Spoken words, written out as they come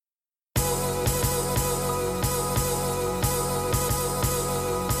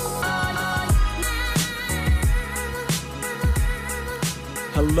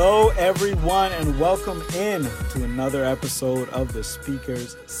Hello, everyone, and welcome in to another episode of the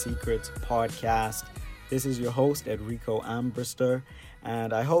Speaker's Secrets podcast. This is your host, Enrico Ambrister,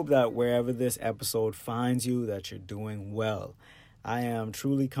 and I hope that wherever this episode finds you, that you're doing well. I am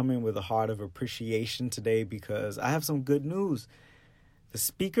truly coming with a heart of appreciation today because I have some good news. The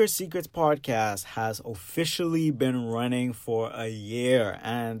Speaker's Secrets podcast has officially been running for a year,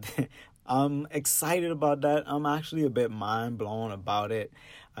 and I'm excited about that. I'm actually a bit mind blown about it.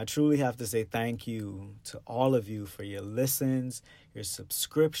 I truly have to say thank you to all of you for your listens, your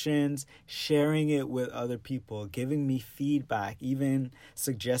subscriptions, sharing it with other people, giving me feedback, even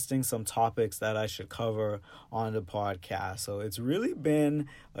suggesting some topics that I should cover on the podcast. So it's really been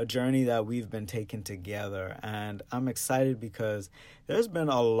a journey that we've been taking together, and I'm excited because there's been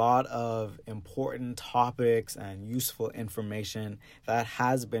a lot of important topics and useful information that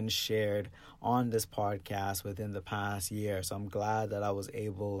has been shared on this podcast within the past year. So I'm glad that I was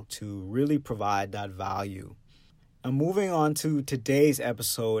able to really provide that value. And moving on to today's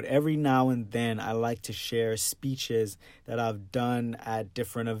episode, every now and then I like to share speeches that I've done at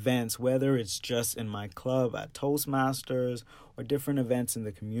different events, whether it's just in my club at Toastmasters or different events in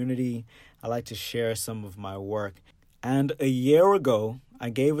the community. I like to share some of my work. And a year ago, I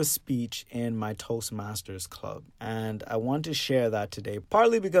gave a speech in my Toastmasters club, and I want to share that today,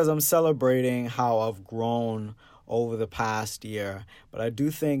 partly because I'm celebrating how I've grown over the past year, but I do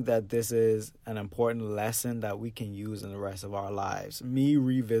think that this is an important lesson that we can use in the rest of our lives. Me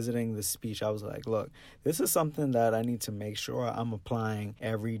revisiting the speech, I was like, look, this is something that I need to make sure I'm applying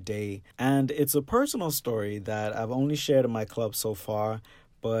every day. And it's a personal story that I've only shared in my club so far,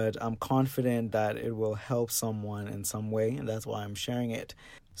 but I'm confident that it will help someone in some way, and that's why I'm sharing it.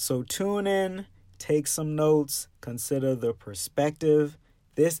 So tune in, take some notes, consider the perspective.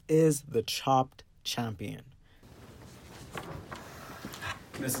 This is the Chopped Champion.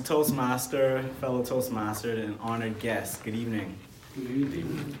 Mr. Toastmaster, fellow Toastmaster, and honored guest, good evening. Good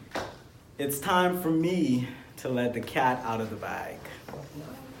evening. It's time for me to let the cat out of the bag.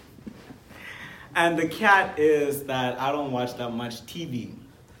 And the cat is that I don't watch that much TV.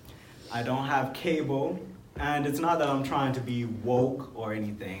 I don't have cable, and it's not that I'm trying to be woke or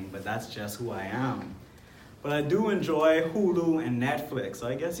anything, but that's just who I am. But I do enjoy Hulu and Netflix, so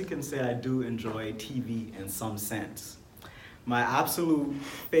I guess you can say I do enjoy TV in some sense. My absolute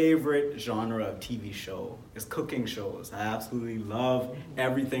favorite genre of TV show is cooking shows. I absolutely love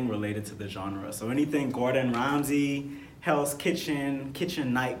everything related to the genre. So anything Gordon Ramsay, Hell's Kitchen,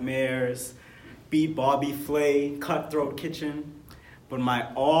 Kitchen Nightmares, Beat Bobby Flay, Cutthroat Kitchen. But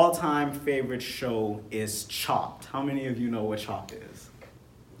my all-time favorite show is Chopped. How many of you know what Chopped is?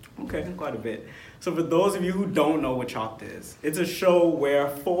 Okay, quite a bit. So for those of you who don't know what Chopped is, it's a show where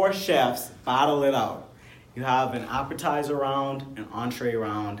 4 chefs battle it out. You have an appetizer round, an entree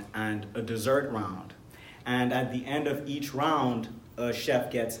round, and a dessert round. And at the end of each round, a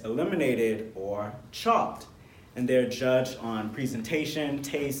chef gets eliminated or chopped. And they're judged on presentation,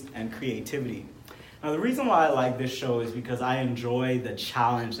 taste, and creativity. Now, the reason why I like this show is because I enjoy the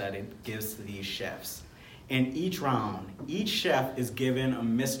challenge that it gives to these chefs. In each round, each chef is given a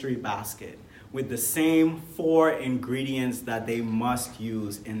mystery basket with the same 4 ingredients that they must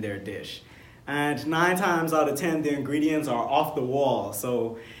use in their dish. And 9 times out of 10, the ingredients are off the wall.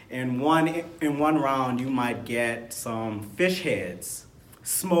 So in one round, you might get some fish heads,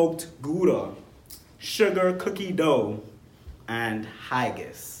 smoked Gouda, sugar cookie dough, and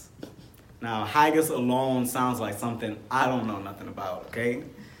haggis. Now, haggis alone sounds like something I don't know nothing about, okay?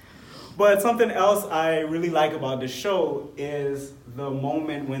 But something else I really like about this show is the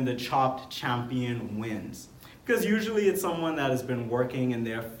moment when the Chopped Champion wins. Because usually it's someone that has been working in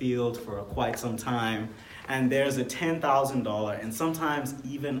their field for quite some time, and there's a $10,000 and sometimes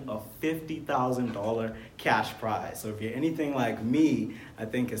even a $50,000 cash prize. So if you're anything like me, I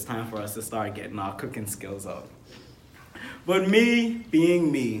think it's time for us to start getting our cooking skills up. But me,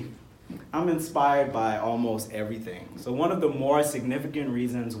 being me, I'm inspired by almost everything. So one of the more significant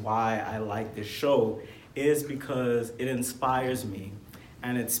reasons why I like this show is because it inspires me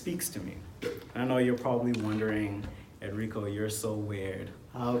and it speaks to me. I know you're probably wondering, Enrico, you're so weird.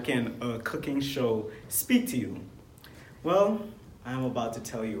 How can a cooking show speak to you? Well, I'm about to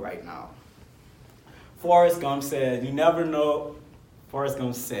tell you right now. Forrest Gump said,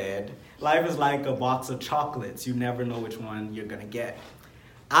 life is like a box of chocolates. You never know which one you're gonna get.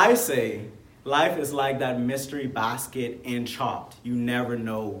 I say, life is like that mystery basket in Chopped. You never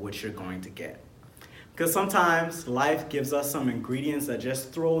know what you're going to get. Because sometimes life gives us some ingredients that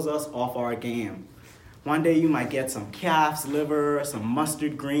just throws us off our game. One day you might get some calf's liver, some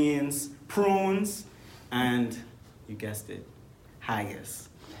mustard greens, prunes, and you guessed it, haggis.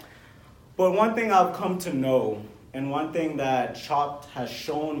 But one thing I've come to know, and one thing that Chopped has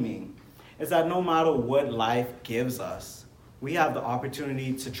shown me, is that no matter what life gives us, we have the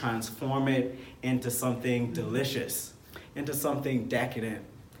opportunity to transform it into something delicious, into something decadent,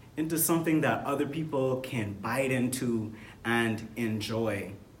 into something that other people can bite into and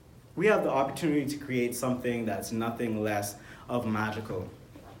enjoy. We have the opportunity to create something that's nothing less of magical.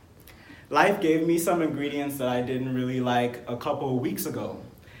 Life gave me some ingredients that I didn't really like a couple of weeks ago.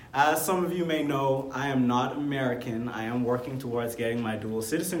 As some of you may know, I am not American. I am working towards getting my dual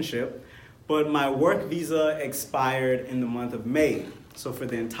citizenship, but my work visa expired in the month of May. So for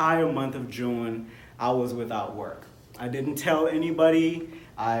the entire month of June, I was without work. I didn't tell anybody.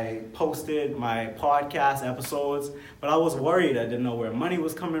 I posted my podcast episodes, but I was worried. I didn't know where money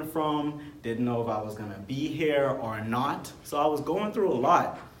was coming from, didn't know if I was gonna be here or not. So I was going through a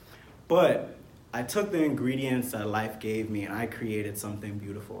lot. But I took the ingredients that life gave me and I created something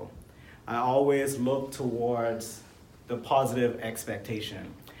beautiful. I always look towards the positive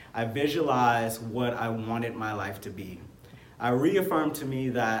expectation. I visualized what I wanted my life to be. I reaffirmed to me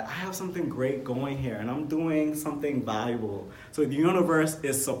that I have something great going here and I'm doing something valuable. So the universe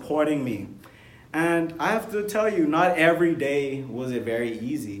is supporting me. And I have to tell you, not every day was it very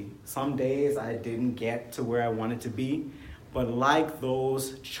easy. Some days I didn't get to where I wanted to be, but like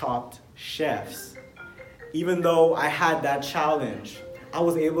those Chopped chefs, even though I had that challenge, I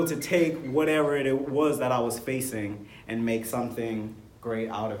was able to take whatever it was that I was facing and make something great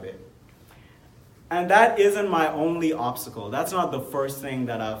out of it. And that isn't my only obstacle. That's not the first thing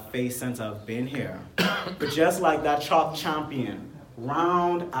that I've faced since I've been here. But just like that Chopped champion,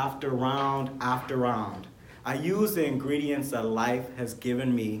 round after round after round, I use the ingredients that life has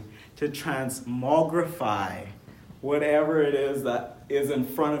given me to transmogrify whatever it is that is in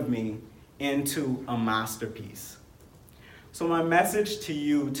front of me into a masterpiece. So my message to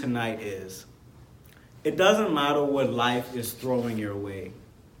you tonight is, it doesn't matter what life is throwing your way.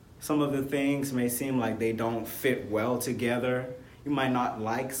 Some of the things may seem like they don't fit well together. You might not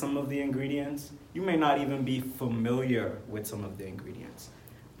like some of the ingredients. You may not even be familiar with some of the ingredients.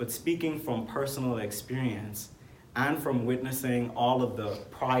 But speaking from personal experience and from witnessing all of the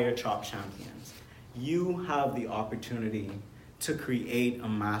prior Chopped champions, you have the opportunity to create a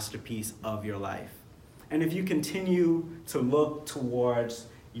masterpiece of your life. And if you continue to look towards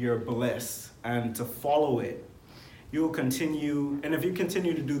your bliss and to follow it, you'll continue, and if you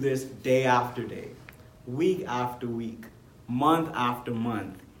continue to do this day after day, week after week, month after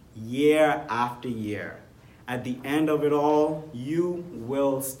month, year after year, at the end of it all, you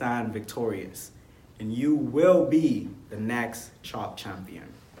will stand victorious and you will be the next Chopped champion.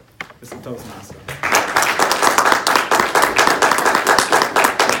 Mr. Toastmaster.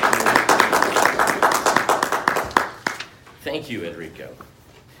 Thank you, Enrico.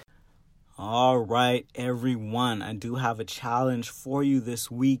 All right, everyone, I do have a challenge for you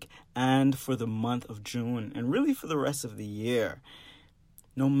this week and for the month of June and really for the rest of the year.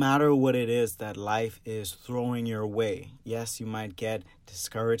 No matter what it is that life is throwing your way, yes, you might get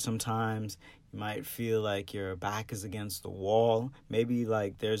discouraged sometimes. You might feel like your back is against the wall. Maybe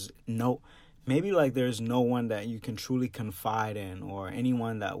like there's no one that you can truly confide in or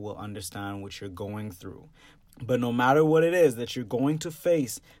anyone that will understand what you're going through. But no matter what it is that you're going to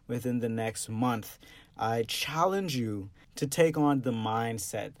face within the next month, I challenge you to take on the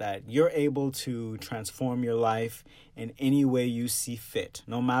mindset that you're able to transform your life in any way you see fit.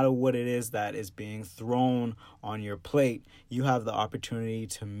 No matter what it is that is being thrown on your plate, you have the opportunity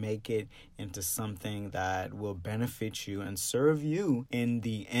to make it into something that will benefit you and serve you in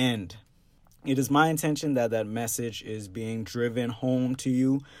the end. It is my intention that that message is being driven home to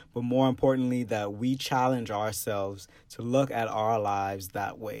you, but more importantly, that we challenge ourselves to look at our lives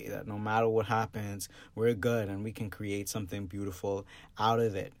that way, that no matter what happens, we're good and we can create something beautiful out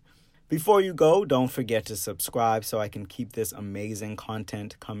of it. Before you go, don't forget to subscribe so I can keep this amazing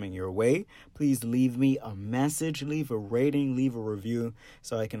content coming your way. Please leave me a message, leave a rating, leave a review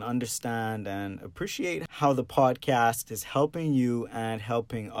so I can understand and appreciate how the podcast is helping you and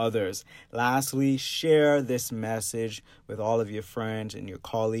helping others. Lastly, share this message with all of your friends and your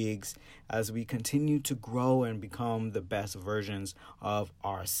colleagues as we continue to grow and become the best versions of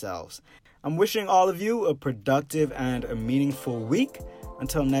ourselves. I'm wishing all of you a productive and a meaningful week.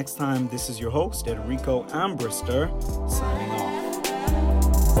 Until next time, this is your host, Enrico Ambrister, signing off.